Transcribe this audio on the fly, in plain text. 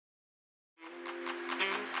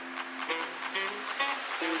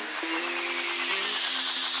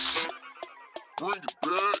Bring it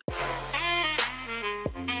back.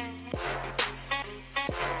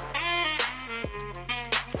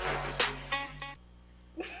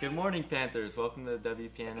 Good morning, Panthers. Welcome to the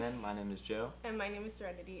WPNN. My name is Joe. And my name is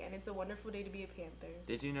Serenity, and it's a wonderful day to be a Panther.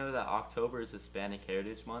 Did you know that October is Hispanic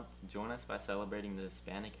Heritage Month? Join us by celebrating the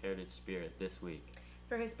Hispanic Heritage Spirit this week.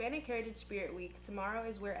 For Hispanic Heritage Spirit Week, tomorrow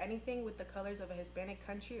is Wear Anything with the colors of a Hispanic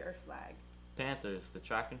country or flag. Panthers, the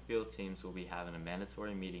track and field teams will be having a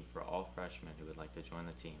mandatory meeting for all freshmen who would like to join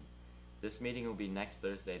the team. This meeting will be next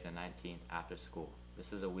Thursday, the 19th, after school.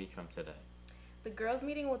 This is a week from today. The girls'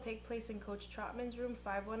 meeting will take place in Coach Trotman's room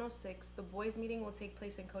 5106. The boys' meeting will take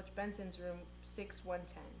place in Coach Benson's room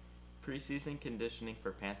 6110. Preseason conditioning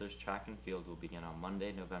for Panthers track and field will begin on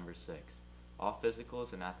Monday, November 6th. All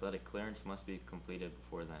physicals and athletic clearance must be completed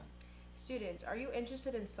before then. Students, are you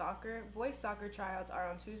interested in soccer? Boys soccer tryouts are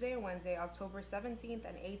on Tuesday and Wednesday, October 17th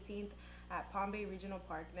and 18th at Palm Bay Regional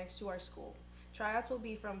Park next to our school. Tryouts will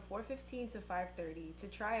be from 4:15 to 5:30. To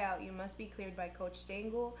try out, you must be cleared by Coach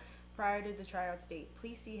Stengel prior to the tryouts date.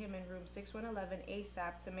 Please see him in room 6111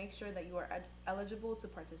 ASAP to make sure that you are eligible to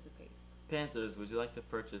participate. Panthers, would you like to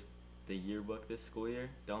purchase the yearbook this school year?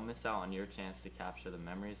 Don't miss out on your chance to capture the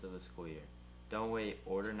memories of the school year. Don't wait,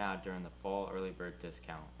 order now during the fall early bird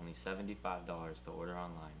discount. Only $75 to order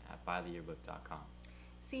online at buytheyearbook.com.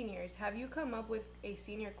 Seniors, have you come up with a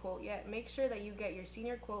senior quote yet? Make sure that you get your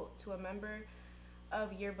senior quote to a member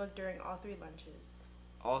of yearbook during all 3 lunches.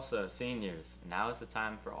 Also, seniors, now is the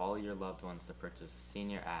time for all your loved ones to purchase a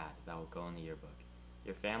senior ad that will go in the yearbook.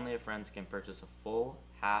 Your family or friends can purchase a full,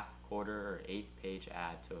 half, quarter, or 8-page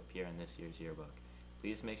ad to appear in this year's yearbook.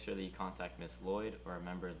 Please make sure that you contact Miss Lloyd or a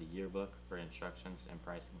member of the yearbook for instructions and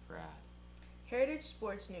pricing for ad. Heritage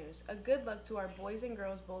Sports News. A good luck to our boys and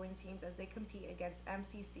girls bowling teams as they compete against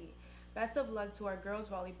MCC. Best of luck to our girls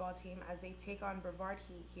volleyball team as they take on Brevard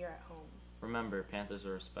Heat here at home. Remember, Panthers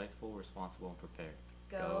are respectful, responsible, and prepared.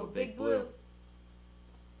 Go Big Blue!